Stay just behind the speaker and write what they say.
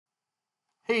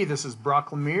Hey, this is Brock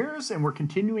Lemires, and we're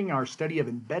continuing our study of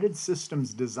embedded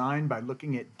systems design by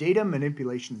looking at data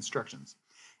manipulation instructions.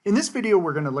 In this video,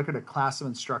 we're going to look at a class of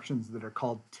instructions that are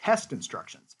called test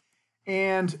instructions.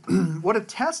 And what a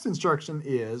test instruction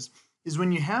is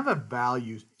when you have a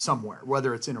value somewhere,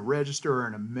 whether it's in a register or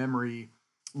in a memory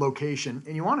location,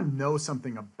 and you want to know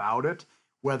something about it,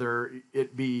 whether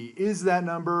it be, is that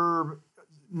number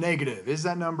negative? Is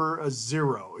that number a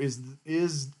 0?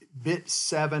 Is bit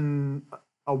 7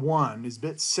 a 1? Is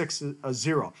bit 6 a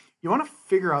 0? You want to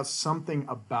figure out something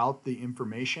about the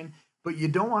information, but you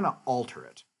don't want to alter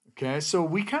it. Okay, so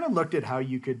we kind of looked at how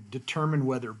you could determine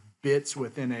whether bits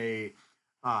within a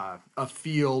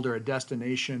field or a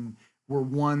destination were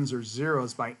 1s or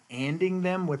 0s by ANDing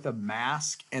them with a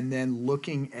mask and then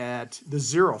looking at the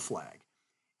 0 flag.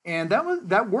 And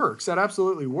that works. That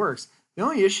absolutely works. The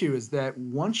only issue is that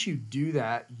once you do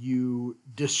that, you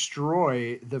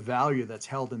destroy the value that's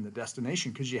held in the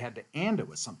destination because you had to AND it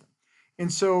with something. And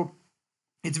so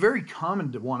it's very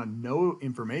common to want to know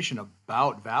information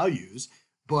about values,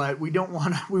 but we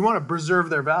want to preserve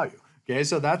their value. Okay,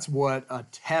 so that's what a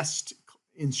test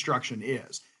instruction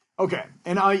is. Okay,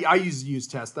 and I use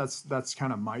test. That's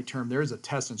kind of my term. There is a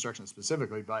test instruction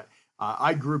specifically, but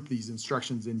I group these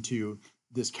instructions into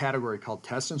this category called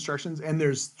test instructions, and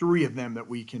there's 3 of them that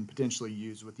we can potentially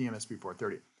use with the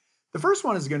MSP430. The first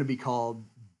one is going to be called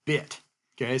bit.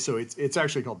 Okay, so it's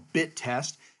actually called bit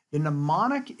test. The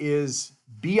mnemonic is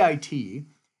BIT,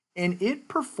 and it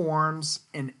performs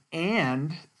an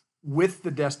AND with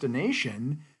the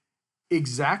destination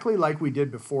exactly like we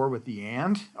did before with the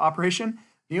AND operation.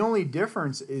 The only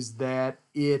difference is that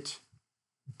it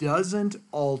doesn't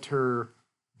alter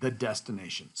the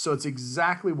destination. So it's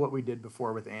exactly what we did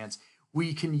before with ANDs.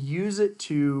 We can use it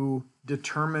to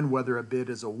determine whether a bit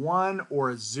is a 1 or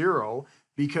a 0,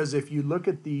 because if you look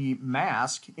at the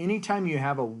mask, anytime you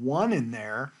have a 1 in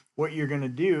there, what you're going to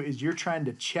do is you're trying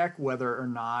to check whether or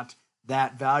not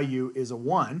that value is a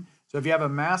 1. So if you have a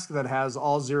mask that has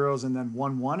all 0s and then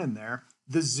 1 1 in there,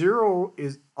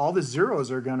 all the 0s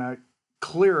are going to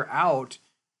clear out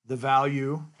the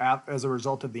value as a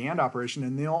result of the AND operation,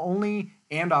 and the only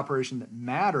AND operation that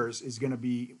matters is going to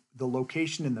be the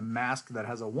location in the mask that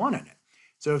has a 1 in it.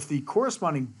 So if the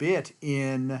corresponding bit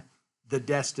in the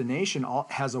destination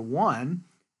has a 1,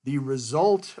 the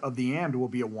result of the AND will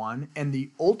be a 1, and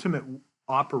the ultimate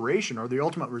operation or the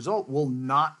ultimate result will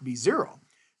not be 0.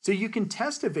 So you can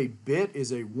test if a bit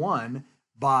is a 1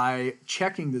 by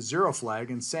checking the 0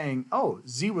 flag and saying, oh,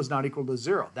 Z was not equal to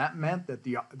 0. That meant that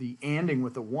the ANDing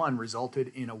with a 1 resulted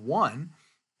in a 1,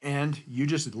 and you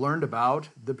just learned about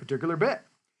the particular bit.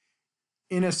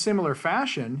 In a similar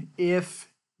fashion,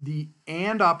 if the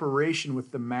AND operation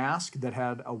with the mask that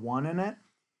had a 1 in it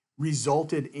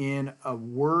resulted in a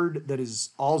word that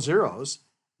is all 0s,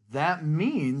 that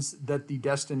means that the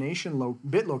destination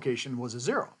bit location was a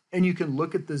 0. And you can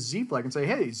look at the Z flag and say,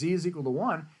 hey, Z is equal to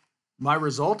 1. My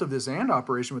result of this AND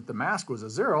operation with the mask was a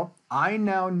 0. I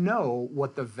now know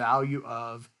what the value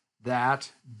of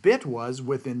that bit was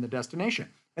within the destination.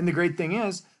 And the great thing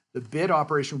is, the bit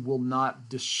operation will not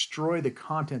destroy the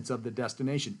contents of the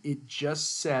destination. It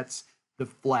just sets the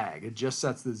flag. It just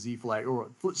sets the Z flag, or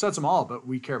sets them all, but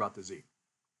we care about the Z.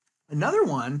 Another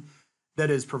one that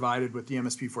is provided with the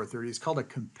MSP430 is called a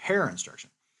compare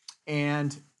instruction.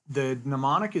 And the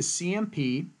mnemonic is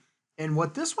CMP. And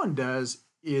what this one does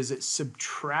is it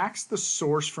subtracts the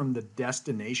source from the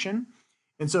destination.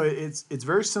 And so it's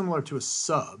very similar to a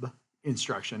sub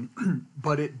instruction,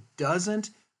 but it doesn't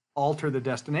alter the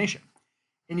destination.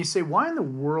 And you say, why in the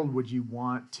world would you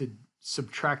want to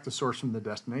subtract the source from the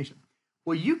destination?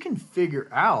 Well, you can figure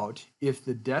out if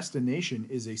the destination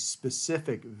is a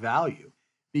specific value,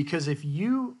 because if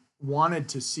you wanted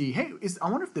to see, hey, I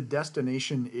wonder if the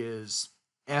destination is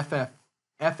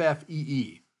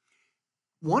FFEE.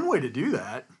 One way to do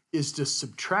that is to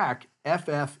subtract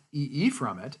FFEE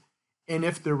from it, and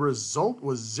if the result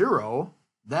was 0,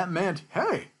 that meant,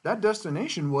 hey, that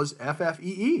destination was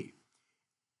FFEE,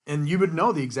 and you would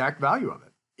know the exact value of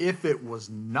it. If it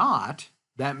was not,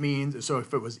 that means, so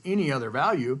if it was any other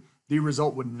value, the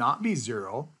result would not be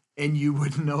 0, and you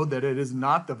would know that it is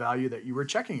not the value that you were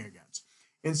checking against.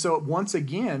 And so once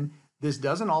again, this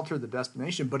doesn't alter the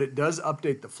destination, but it does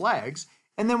update the flags.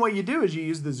 And then what you do is you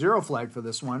use the 0 flag for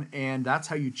this one, and that's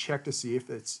how you check to see if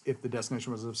the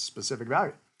destination was a specific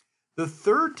value. The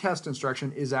third test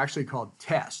instruction is actually called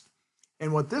test.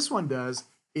 And what this one does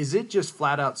is it just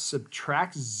flat out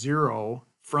subtracts 0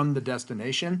 from the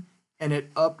destination, and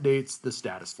it updates the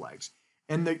status flags.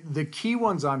 And the key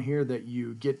ones on here that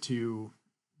you get to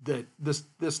the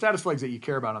status flags that you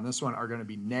care about on this one are going to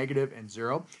be negative and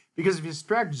 0, because if you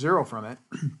subtract 0 from it,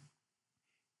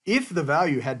 if the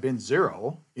value had been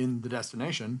 0 in the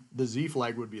destination, the Z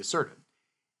flag would be asserted.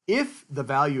 If the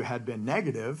value had been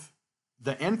negative,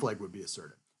 the N flag would be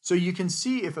asserted. So you can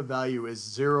see if a value is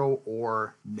 0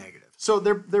 or negative. So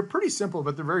they're pretty simple,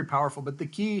 but they're very powerful. But the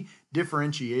key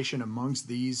differentiation amongst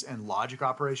these and logic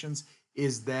operations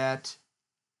is that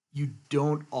you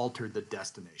don't alter the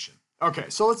destination. Okay,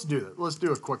 so let's do that. Let's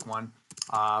do a quick one.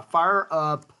 Fire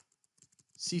up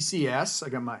CCS. I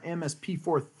got my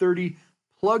MSP430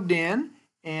 plugged in,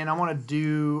 and I want to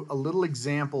do a little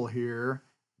example here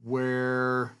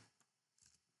where,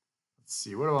 let's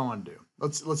see, what do I want to do?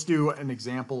 Let's do an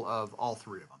example of all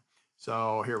three of them.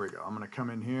 So here we go. I'm going to come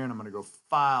in here and I'm going to go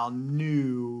File,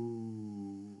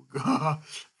 New,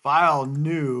 File,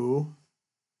 New,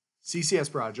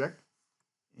 CCS project.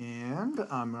 And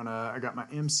I got my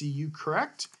MCU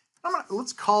correct.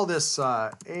 Let's call this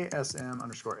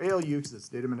ASM_ALU because it's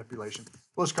data manipulation.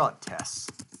 We'll just call it tests.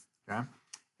 Okay.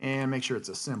 And make sure it's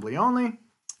assembly only.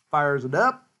 Fires it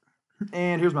up.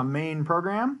 And here's my main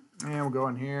program. And we'll go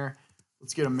in here.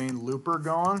 Let's get a main looper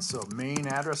going. So main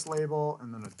address label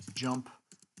and then a jump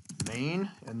main.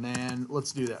 And then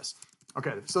let's do this.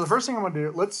 Okay, so the first thing I'm going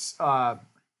to do, let's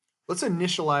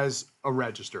initialize a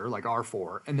register like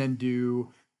R4 and then do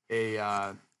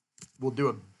we'll do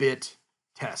a bit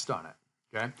test on it.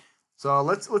 Okay, so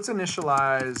let's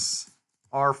initialize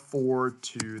R4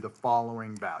 to the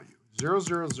following value: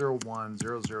 0001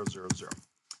 0000.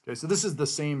 Okay, so this is the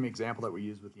same example that we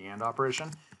used with the AND operation.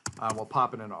 We'll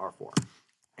pop it into R4,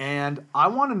 and I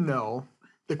want to know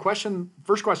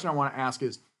first question I want to ask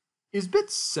is bit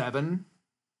 7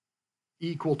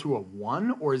 equal to a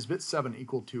 1, or is bit 7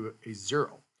 equal to a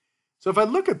 0? So if I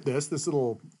look at this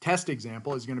little test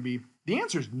example is going to be, the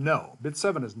answer is no. Bit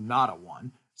 7 is not a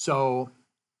 1. So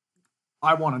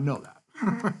I want to know that.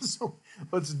 So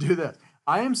let's do this.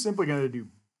 I am simply going to do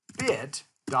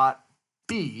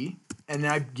bit.b, and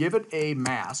then I give it a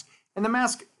mask. And the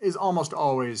mask is almost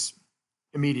always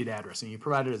immediate addressing. You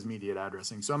provide it as immediate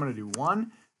addressing. So I'm going to do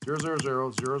 1 0 0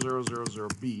 0 0 0 0 0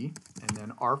 B, and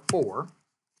then R4.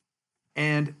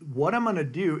 And what I'm going to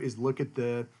do is look at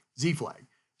the Z flag.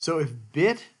 So if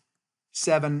bit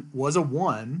 7 was a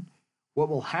 1, what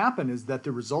will happen is that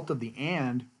the result of the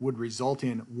AND would result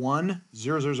in 1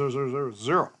 0 0 0 0 0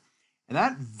 0. And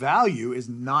that value is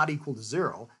not equal to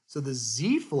 0. So the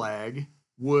Z flag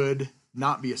would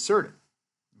not be asserted.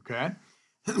 Okay?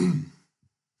 All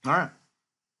right.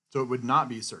 So it would not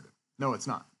be asserted. No, it's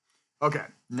not. Okay.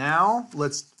 Now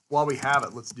while we have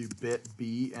it, let's do bit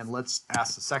B, and let's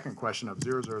ask the second question of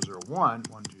 0001, 1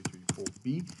 2 3 4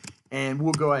 B. And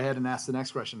we'll go ahead and ask the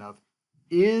next question of,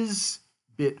 is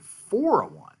bit 4 a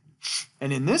 1?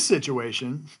 And in this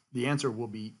situation, the answer will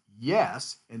be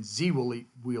yes, and Z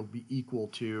will be equal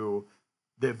to,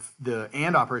 the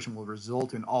AND operation will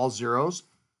result in all zeros,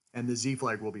 and the Z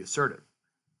flag will be asserted.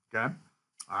 Okay?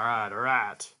 All right.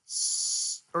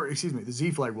 Or excuse me, the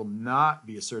Z flag will not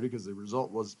be asserted because the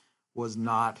result was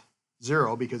not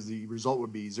 0, because the result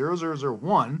would be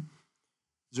 0001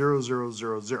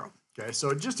 0000. Okay,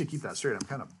 so just to keep that straight, I'm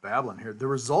kind of babbling here. The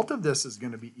result of this is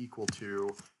going to be equal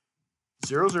to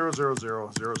 0000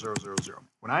 0000.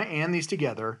 When I AND these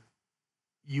together,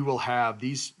 you will have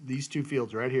these two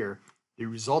fields right here. The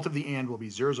result of the AND will be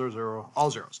 000,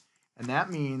 all zeros. And that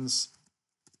means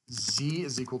Z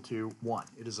is equal to 1.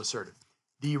 It is asserted.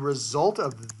 The result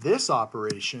of this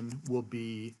operation will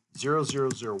be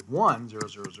 0001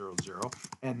 0000,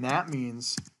 and that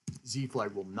means Z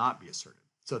flag will not be asserted.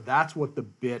 So that's what the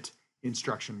bit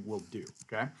instruction will do.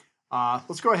 Okay,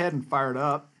 let's go ahead and fire it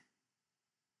up,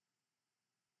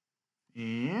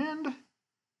 and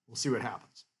we'll see what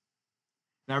happens.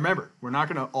 Now remember, we're not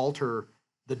going to alter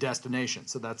the destination,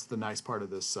 so that's the nice part of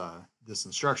this this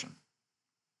instruction.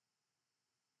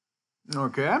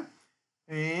 Okay,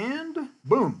 and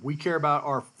boom, we care about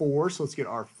R4, so let's get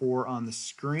R4 on the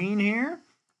screen here.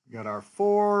 We got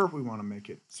R4, we want to make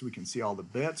it so we can see all the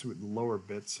bits. The lower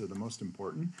bits are the most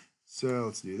important. So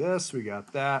let's do this, we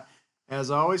got that.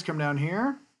 As always, come down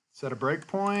here, set a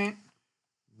breakpoint,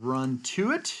 run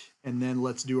to it, and then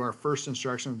let's do our first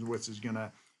instruction, which is going to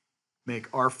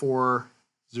make R4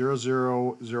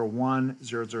 0001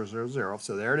 0000.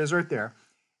 So there it is right there.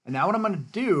 And now what I'm going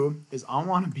to do is I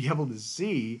want to be able to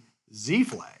see Z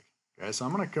flag. Okay, so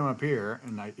I'm going to come up here,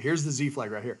 and here's the Z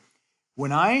flag right here.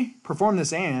 When I perform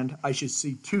this AND, I should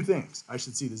see two things. I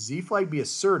should see the Z flag be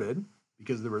asserted,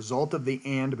 because the result of the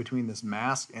AND between this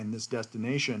mask and this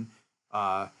destination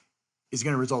is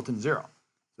going to result in 0.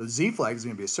 So the Z flag is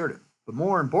going to be asserted. But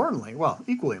more importantly, well,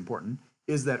 equally important,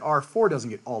 is that R4 doesn't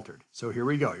get altered. So here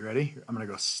we go. You ready? I'm going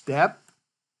to go step,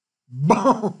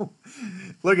 boom.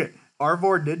 Look at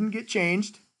R4 didn't get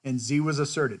changed and Z was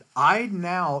asserted. I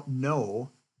now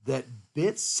know that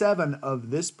bit 7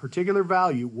 of this particular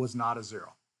value was not a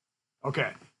 0.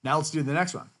 Okay, now let's do the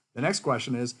next one. The next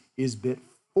question is bit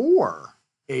 4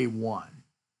 a 1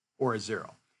 or a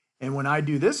 0? And when I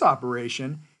do this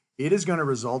operation, it is going to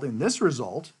result in this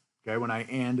result. Okay, when I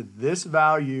AND this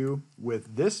value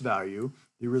with this value,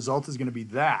 the result is going to be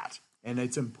that. And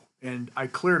I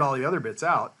cleared all the other bits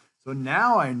out. So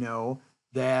now I know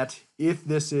that if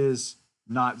this is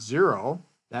not 0,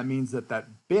 that means that that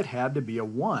bit had to be a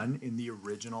 1 in the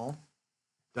original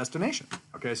destination.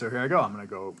 Okay, so here I go. I'm going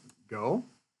to go.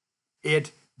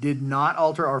 It did not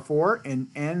alter R4,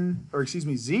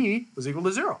 and Z was equal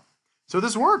to 0. So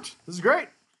this worked. This is great.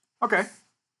 Okay,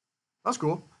 that's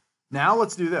cool. Now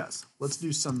let's do this. Let's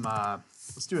do some.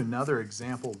 Let's do another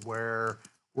example where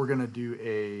we're going to do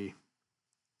a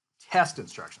test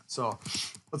instruction. So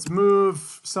let's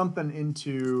move something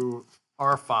into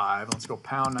R5. Let's go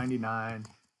pound 99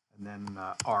 and then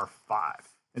R5.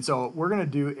 And so we're going to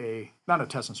do not a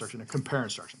test instruction, a compare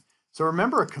instruction. So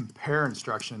remember, a compare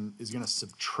instruction is going to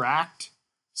subtract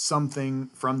something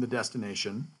from the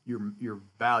destination, your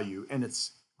value, and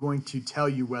it's going to tell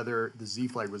you whether the Z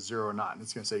flag was 0 or not. And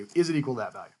it's going to say, is it equal to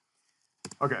that value?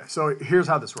 Okay, so here's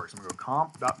how this works. I'm going to go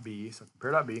comp.b, so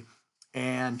compare.b,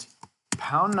 and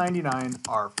pound 99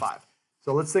 R5.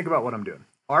 So let's think about what I'm doing.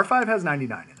 R5 has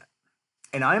 99 in it.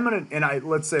 And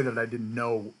let's say that I didn't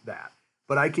know that.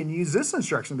 But I can use this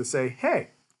instruction to say, hey,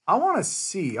 I want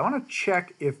to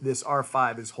check if this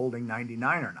R5 is holding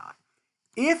 99 or not.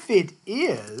 If it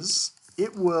is,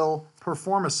 it will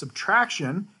perform a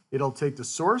subtraction. It'll take the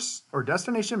source or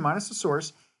destination minus the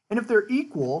source. And if they're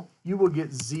equal, you will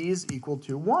get Z is equal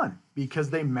to 1 because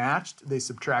they matched, they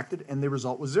subtracted, and the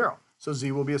result was 0. So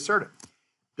Z will be asserted.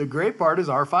 The great part is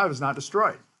R5 is not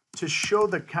destroyed. To show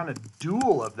the kind of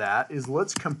dual of that is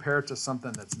let's compare it to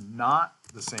something that's not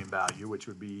the same value, which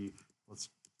would be, let's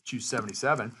choose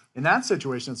 77. In that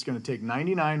situation, it's going to take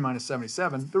 99 minus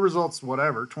 77. The result's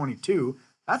whatever, 22.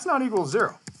 That's not equal to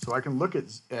 0. So I can look at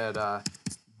the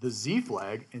Z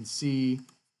flag and see,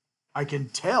 I can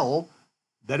tell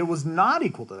that it was not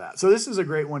equal to that. So this is a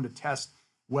great one to test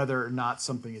whether or not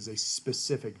something is a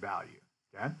specific value.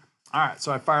 Okay. All right.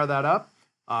 So I fire that up.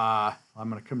 I'm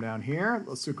going to come down here.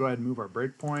 Let's go ahead and move our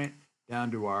breakpoint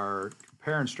down to our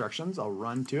compare instructions. I'll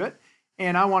run to it.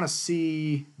 And I want to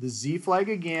see the Z flag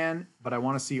again, but I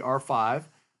want to see R5.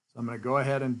 So I'm going to go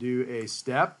ahead and do a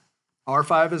step.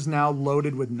 R5 is now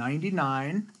loaded with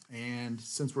 99. And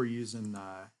since we're using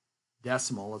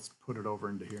decimal, let's put it over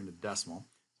into here into decimal.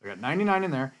 So I got 99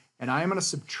 in there. And I am going to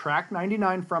subtract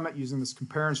 99 from it using this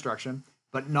compare instruction,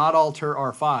 but not alter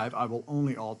R5. I will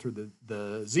only alter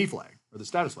the Z flag or the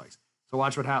status flags. So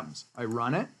watch what happens. I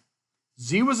run it.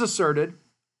 Z was asserted.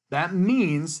 That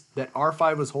means that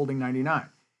R5 was holding 99.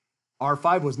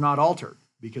 R5 was not altered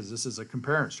because this is a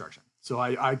compare instruction. So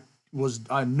I was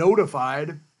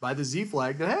notified by the Z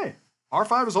flag that, hey,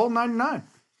 R5 is holding 99.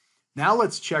 Now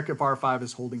let's check if R5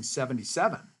 is holding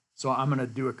 77. So I'm going to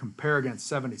do a compare against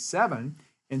 77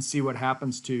 and see what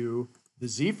happens to the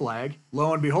Z flag.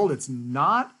 Lo and behold, it's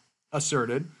not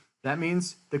asserted. That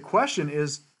means the question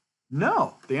is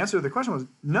no. The answer to the question was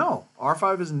no.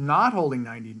 R5 is not holding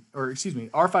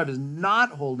R5 is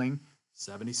not holding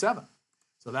 77.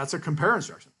 So that's a compare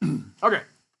instruction. Okay.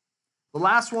 The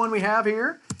last one we have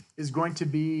here is going to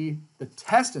be the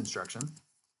test instruction.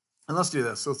 And let's do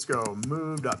this. Let's go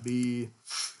move.b.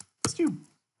 Let's do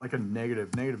like a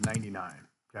negative 99.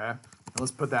 Okay. And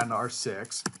let's put that into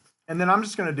R6. And then I'm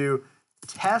just going to do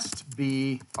test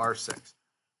B R6.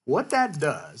 What that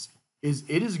does is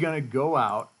it is going to go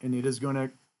out and it is going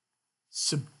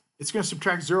to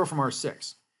subtract 0 from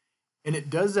R6. And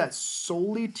it does that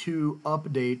solely to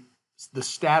update the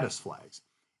status flags.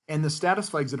 And the status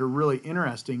flags that are really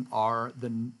interesting are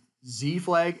the Z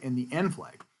flag and the N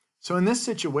flag. So in this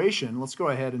situation, let's go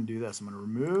ahead and do this. I'm going to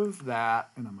remove that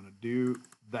and I'm going to do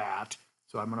that.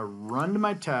 So I'm going to run to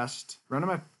my test, run to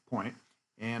my point,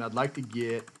 and I'd like to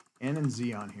get N and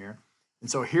Z on here. And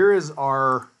so here's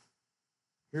our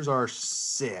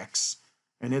 6,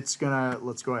 and it's gonna,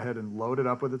 let's go ahead and load it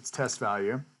up with its test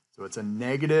value. So it's a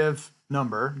negative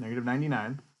number, negative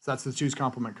 99. So that's the choose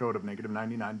complement code of negative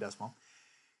 99 decimal.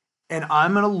 And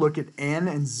I'm gonna look at N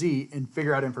and Z and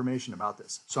figure out information about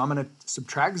this. So I'm gonna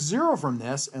subtract 0 from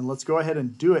this, and let's go ahead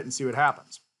and do it and see what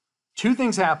happens. Two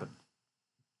things happen.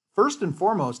 First and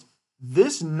foremost,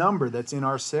 this number that's in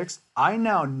R6, I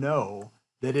now know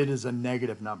that it is a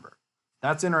negative number.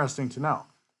 That's interesting to know.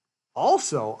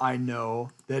 Also, I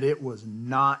know that it was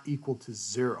not equal to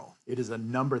 0. It is a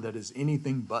number that is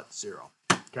anything but 0.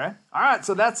 Okay? All right,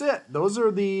 so that's it. Those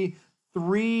are the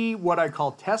 3 what I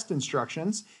call test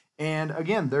instructions. And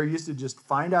again, they're used to just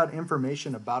find out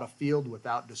information about a field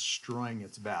without destroying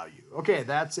its value. Okay,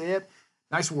 that's it.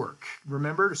 Nice work.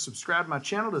 Remember to subscribe to my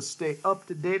channel to stay up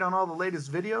to date on all the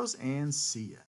latest videos, and see ya.